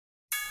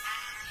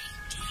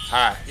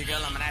Hi, Your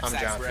girl on my I'm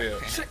John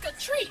Fields. Trick or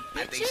treat,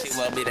 I think bitches. she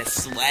want me to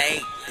sway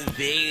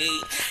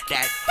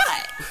that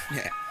butt.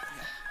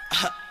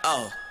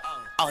 Oh,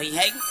 he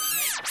hating?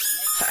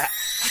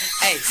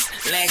 Hey,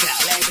 leg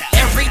out.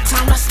 Every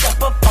time I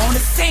step up on the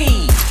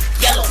scene,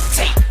 yellow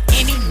tape.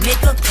 Any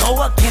nigga go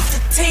against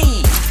the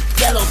team.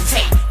 Yellow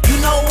tape.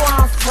 You know where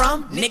I'm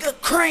from, nigga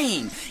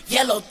cream.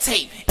 Yellow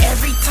tape.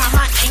 Every time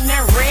I aim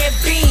that red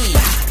beam.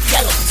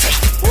 Yellow tape.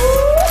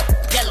 Woo!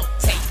 Yellow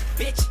tape,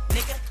 bitch,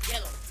 nigga.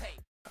 Yellow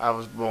tape. I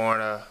was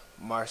born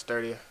March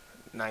 30th,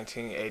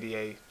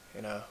 1988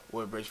 in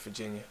Woodbridge,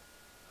 Virginia.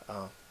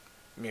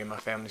 Me and my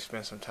family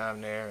spent some time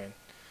there, and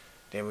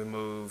then we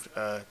moved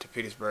to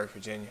Petersburg,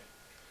 Virginia.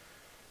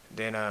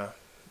 Then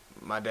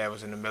my dad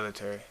was in the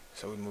military,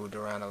 so we moved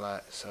around a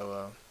lot.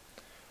 So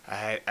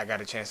I got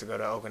a chance to go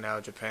to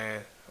Okinawa,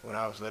 Japan when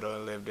I was little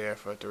and lived there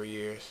for 3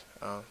 years.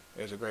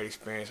 It was a great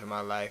experience in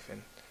my life,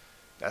 and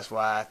that's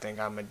why I think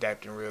I'm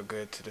adapting real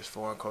good to this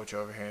foreign culture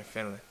over here in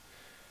Finland.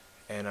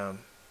 And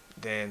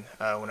then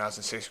when I was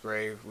in 6th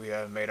grade, we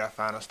made our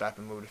final stop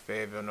and moved to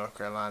Fayetteville, North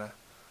Carolina.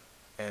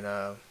 And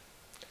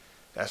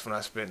that's when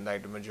I spent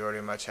like the majority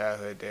of my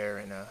childhood there,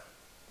 and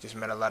just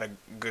met a lot of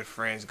good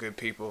friends, good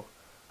people,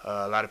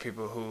 a lot of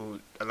people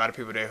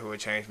there who would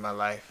change my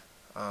life.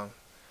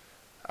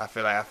 I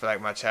feel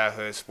like my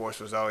childhood sports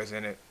was always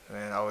in it,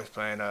 and always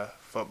playing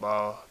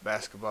football,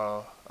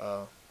 basketball,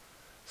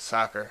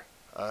 soccer,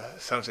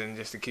 something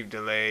just to keep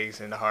the legs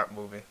and the heart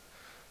moving.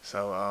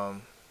 So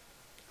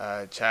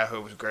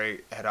childhood was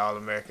great. Had an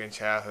all-American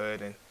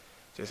childhood, and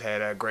just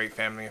had a great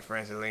family and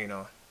friends to lean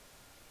on.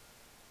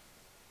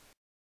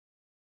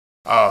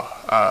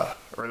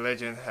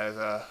 Religion has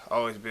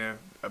always been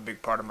a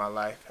big part of my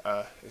life.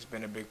 It's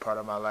been a big part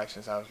of my life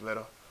since I was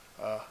little.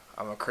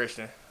 I'm a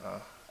Christian.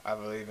 I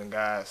believe in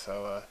God,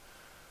 so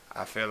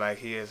I feel like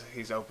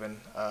He's opened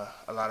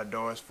a lot of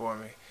doors for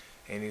me,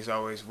 and He's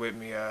always with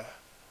me,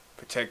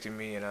 protecting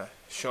me and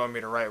showing me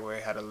the right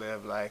way how to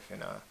live life.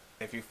 And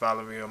if you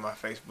follow me on my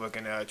Facebook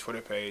and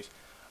Twitter page,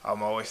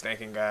 I'm always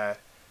thanking God,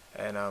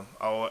 and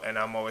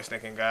I'm always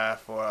thanking God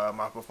for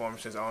my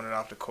performances on and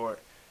off the court,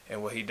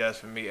 and what He does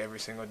for me every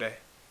single day.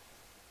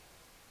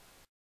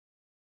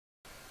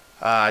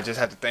 I just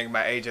have to thank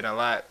my agent a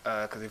lot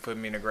because he put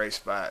me in a great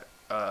spot.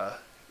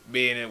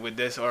 Being with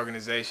this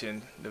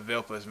organization, the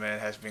Vilpas, man,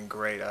 has been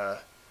great.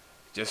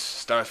 Just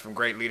starts from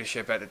great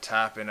leadership at the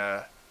top,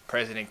 and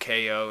President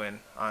KO and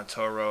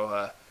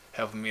Antoro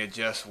helping me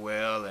adjust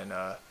well, and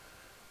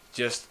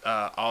just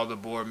all the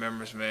board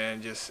members,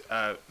 man, just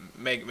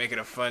make it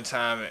a fun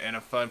time and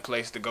a fun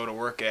place to go to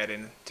work at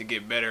and to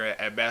get better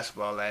at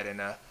basketball at.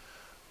 And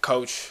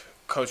Coach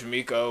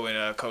Miko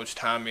and Coach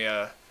Tommy,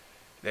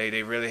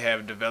 they really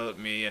have developed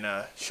me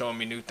and showing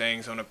me new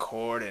things on the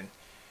court,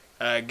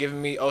 and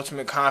giving me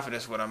ultimate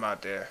confidence when I'm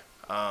out there.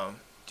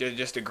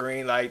 Just a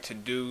green light to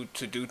do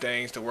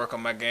things, to work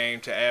on my game,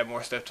 to add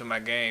more stuff to my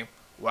game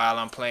while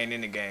I'm playing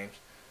in the games.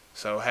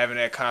 So having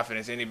that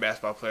confidence, any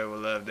basketball player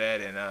would love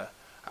that, and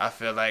I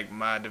feel like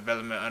my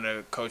development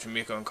under Coach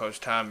Miko and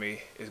Coach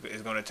Tommy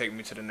is going to take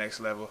me to the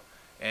next level,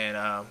 and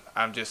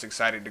I'm just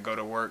excited to go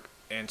to work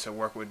and to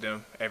work with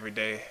them every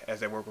day as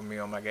they work with me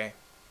on my game.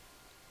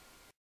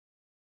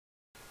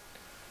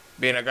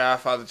 Being a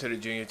godfather to the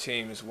junior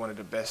team is one of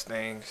the best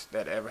things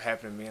that ever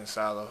happened to me in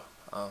Salo.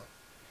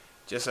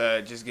 Just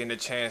getting a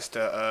chance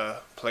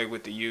to play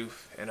with the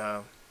youth,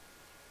 and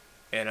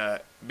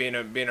being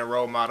a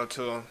role model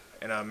to them,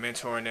 and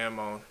mentoring them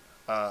on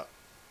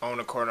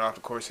the court and off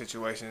the court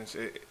situations.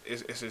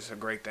 It's just a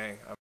great thing.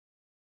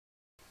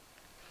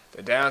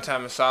 The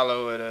downtime in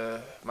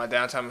Salo, my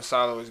downtime in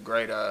Salo is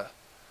great.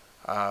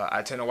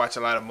 I tend to watch a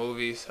lot of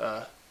movies,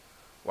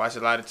 watch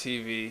a lot of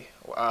TV,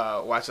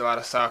 watch a lot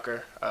of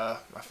soccer.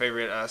 My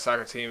favorite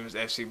soccer team is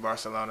FC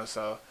Barcelona,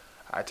 so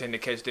I tend to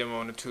catch them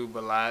on the tube a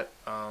lot.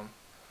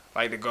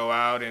 Like to go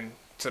out and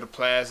to the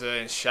plaza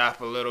and shop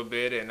a little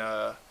bit,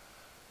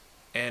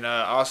 and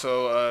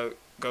also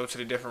go to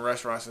the different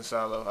restaurants in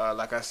Salo.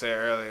 Like I said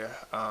earlier,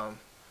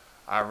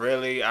 I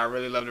really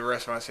love the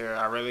restaurants here.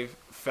 I really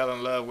fell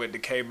in love with the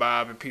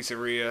Kebab and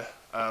Pizzeria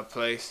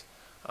place.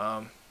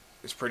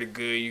 It's pretty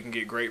good. You can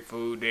get great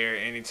food there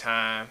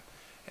anytime,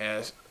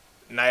 as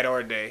night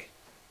or day.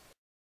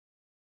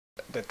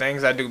 The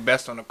things I do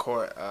best on the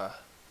court,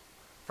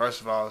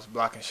 first of all, is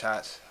blocking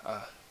shots.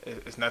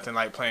 It's nothing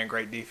like playing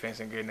great defense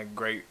and getting a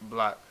great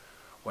block.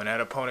 When that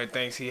opponent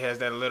thinks he has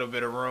that little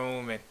bit of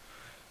room and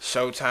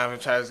showtime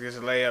and tries to get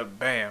his layup,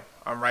 bam,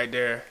 I'm right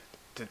there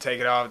to take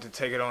it off, to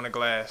take it on the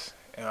glass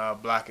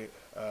and block it.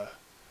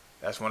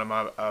 That's one of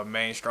my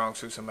main strong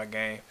suits in my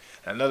game.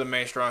 Another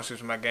main strong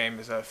suit in my game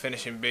is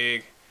finishing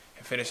big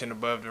and finishing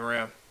above the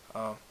rim.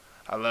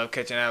 I love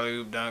catching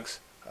alley-oop dunks.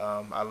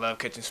 I love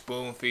catching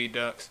spoon feed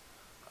dunks.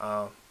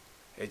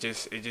 It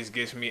just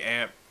gets me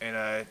amped,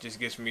 and just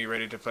gets me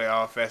ready to play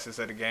all facets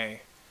of the game.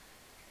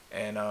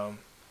 And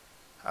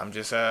I'm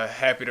just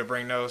happy to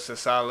bring those to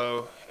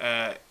Salo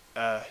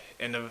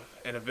in the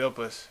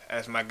Vilpas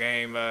as my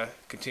game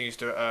continues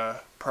to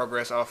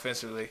progress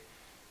offensively,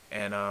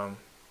 and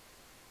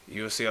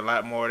you'll see a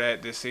lot more of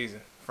that this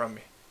season. from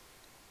me.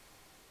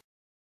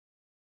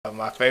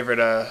 My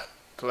favorite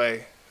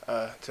play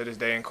to this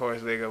day in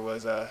Coors Liga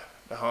was the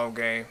home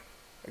game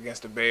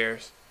against the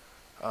Bears.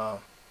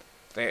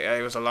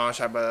 It was a long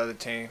shot by the other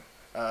team.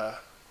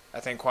 I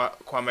think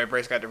Kwame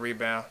Brace got the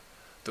rebound,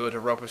 threw it to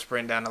Roper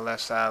sprint down the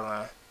left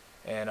sideline,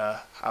 and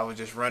I was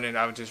just running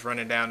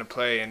down the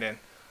play, and then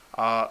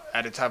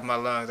at the top of my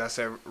lungs I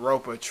said,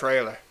 "Roper,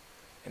 trailer,"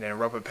 and then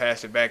Roper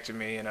passed it back to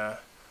me, and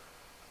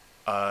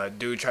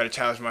dude tried to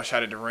challenge my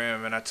shot at the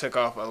rim, and I took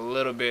off a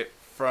little bit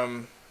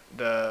from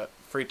the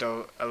free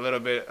throw, a little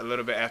bit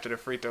after the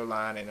free throw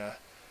line, and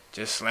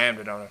just slammed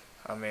it on him.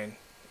 I mean,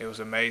 it was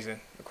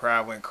amazing. The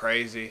crowd went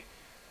crazy,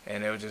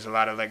 and there was just a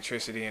lot of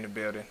electricity in the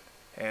building,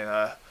 and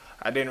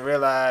I didn't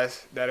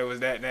realize that it was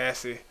that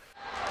nasty.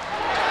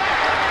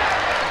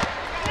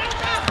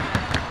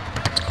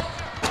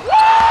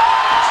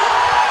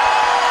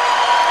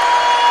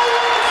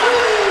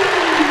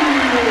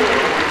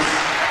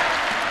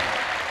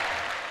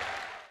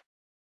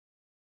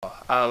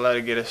 I'd love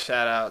to get a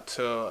shout out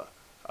to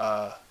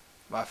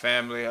my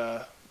family,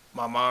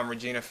 my mom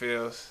Regina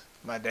Fields,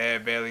 my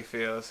dad Bailey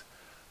Fields,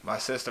 my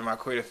sister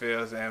Marquita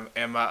Fields,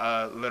 and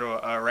my little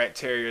rat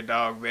terrier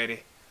dog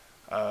Betty.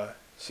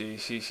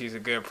 She's a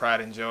good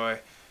pride and joy,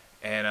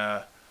 and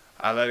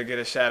I'd love to get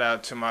a shout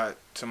out to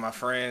my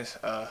friends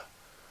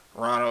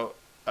Ronald,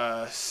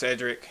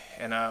 Cedric,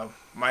 and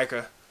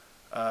Micah,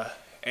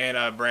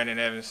 and Brandon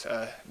Evans.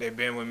 They've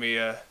been with me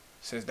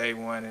since day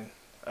one,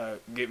 and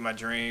get my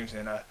dreams,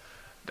 and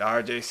the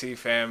RJC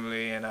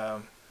family, and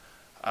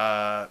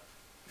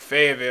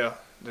Fayetteville,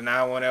 the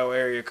 910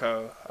 area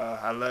code.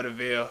 I love the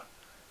Ville.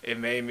 It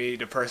made me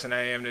the person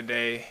I am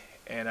today,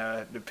 and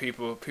the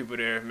people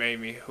there made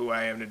me who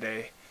I am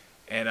today.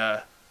 And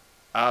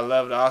I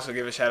love to also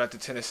give a shout out to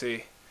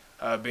Tennessee.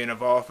 Being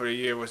involved for the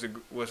year was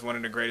one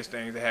of the greatest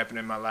things that happened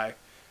in my life.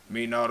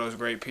 Meeting all those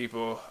great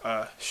people,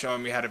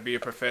 showing me how to be a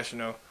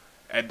professional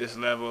at this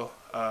level.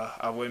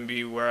 I wouldn't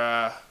be where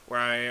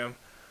I am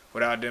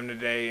without them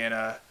today.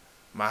 And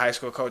my high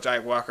school coach,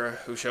 Ike Walker,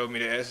 who showed me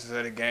the essence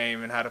of the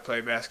game and how to play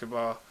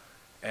basketball.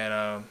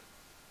 And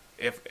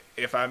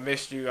if I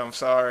missed you, I'm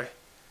sorry.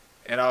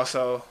 And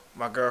also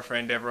my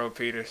girlfriend, Deborah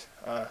Peters.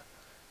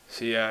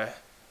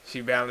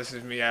 She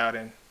balances me out,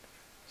 and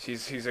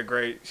she's a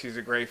great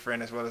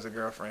friend as well as a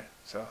girlfriend.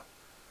 So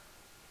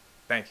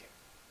thank you.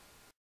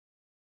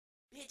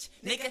 Bitch,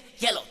 nigga,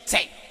 yellow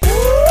tape.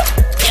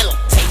 Yellow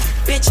tape.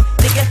 Bitch,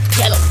 nigga,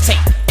 yellow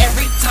tape.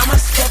 Every time I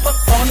step up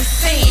on the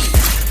scene,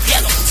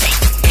 yellow tape.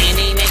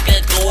 Any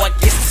nigga go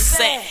against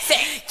the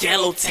set,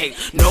 yellow tape.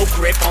 No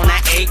grip on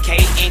that AK,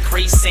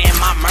 increasing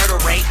my murder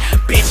rate.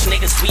 Bitch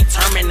niggas, we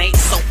terminate,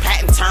 so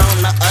patent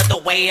turn the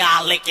other way.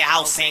 I lick your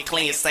house and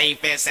clean your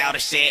safe ass out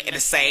of shit in the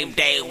same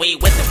day. We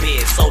with the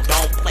biz, so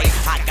don't play.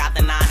 I got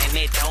the 9 and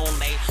it don't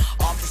lay.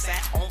 Off the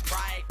set on